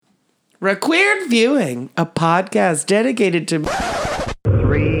Required Viewing, a podcast dedicated to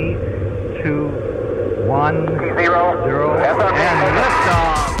 3, 2, 1, 0, and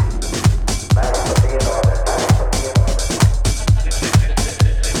liftoff.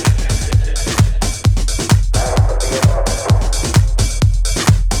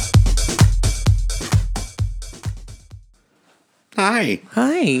 Hi.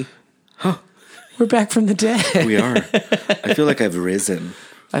 Hi. Huh. We're back from the dead. We are. I feel like I've risen.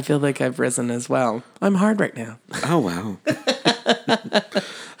 I feel like I've risen as well. I'm hard right now. Oh, wow.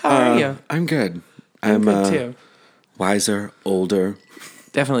 How are you? I'm good. I'm good too. Wiser, older.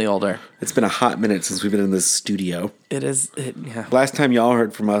 Definitely older. It's been a hot minute since we've been in this studio. It is, yeah. Last time y'all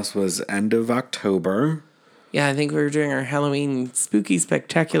heard from us was end of October. Yeah, I think we were doing our Halloween spooky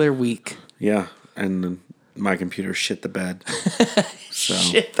spectacular week. Yeah, and my computer shit the bed. So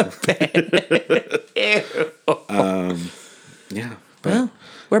Shit the bed. Ew. yeah. But Well,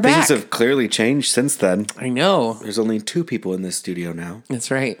 we're back. things have clearly changed since then. I know. There's only 2 people in this studio now.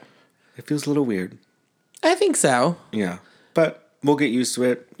 That's right. It feels a little weird. I think so. Yeah. But we'll get used to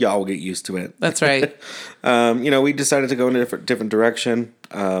it. Y'all will get used to it. That's right. We decided to go in a different direction.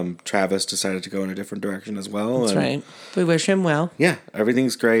 Travis decided to go in a different direction as well. That's right. We wish him well. Yeah,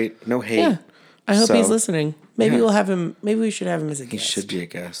 everything's great. No hate. Yeah. I hope So, he's listening. Maybe yeah. we'll have him. Maybe we should have him as a He guest. should be a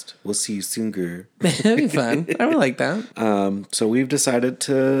guest. We'll see you soon, girl. That'd be fun. I would like that. So we've decided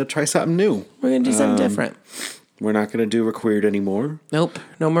to try something new. We're gonna do something different. We're not going to do Required anymore. Nope.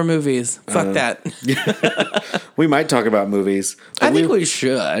 No more movies. Fuck that. We might talk about movies. But I think we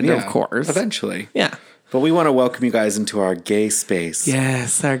should, yeah, of course. Eventually. Yeah. But we want to welcome you guys into our gay space.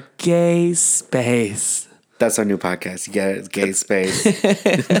 Yes, our gay space. That's our new podcast. You get it? It's Gay Space.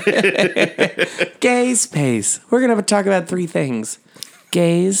 Gay space. We're gonna talk about 3 things: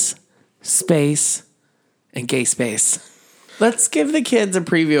 gays, space, and gay space. Let's give the kids a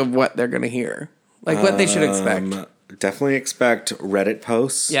preview of what they're gonna hear, like what they should expect. Definitely expect Reddit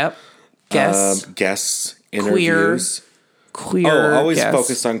posts. Yep. Guests, Guests, interviews. queer. Always guests.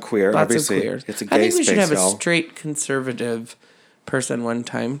 focused on queer. Lots Obviously, of queers. it's a gay I think we space, should have y'all. a straight conservative person one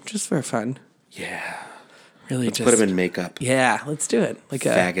time, just for fun. Yeah. Really, Let's just put them in makeup. Yeah, let's do it. Like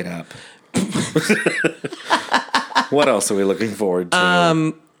Fag it up. What else are we looking forward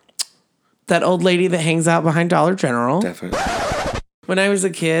to? that old lady that hangs out behind Dollar General. Definitely. When I was a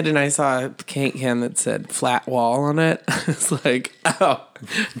kid and I saw a paint can that said flat wall on it, I was like, oh,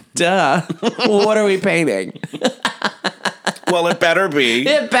 duh. Well, what are we painting? Well, it better be.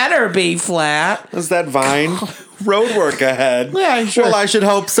 It better be flat. Is that Vine? Road work ahead. Yeah, sure. Well, I should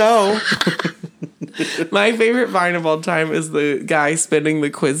hope so. My favorite Vine of all time is the guy spinning the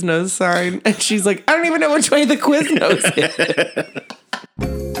Quiznos sign. And she's like, I don't even know which way the Quiznos is.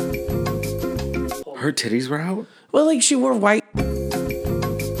 Her titties were out? Well, like she wore white.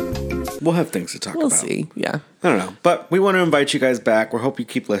 We'll have things to talk We'll about. see. Yeah, I don't know. But we want to invite you guys back. We hope you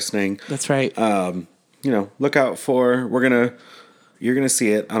keep listening. that's right. Look out for you're gonna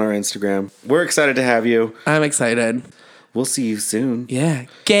see it on our Instagram. We're excited to have you. I'm excited. We'll see you soon. Yeah.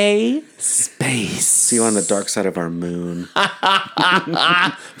 Gay space. See you on the dark side of our moon.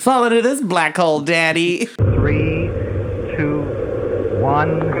 Fall into this black hole, daddy. 3, 2,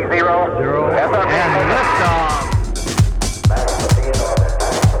 1, 0,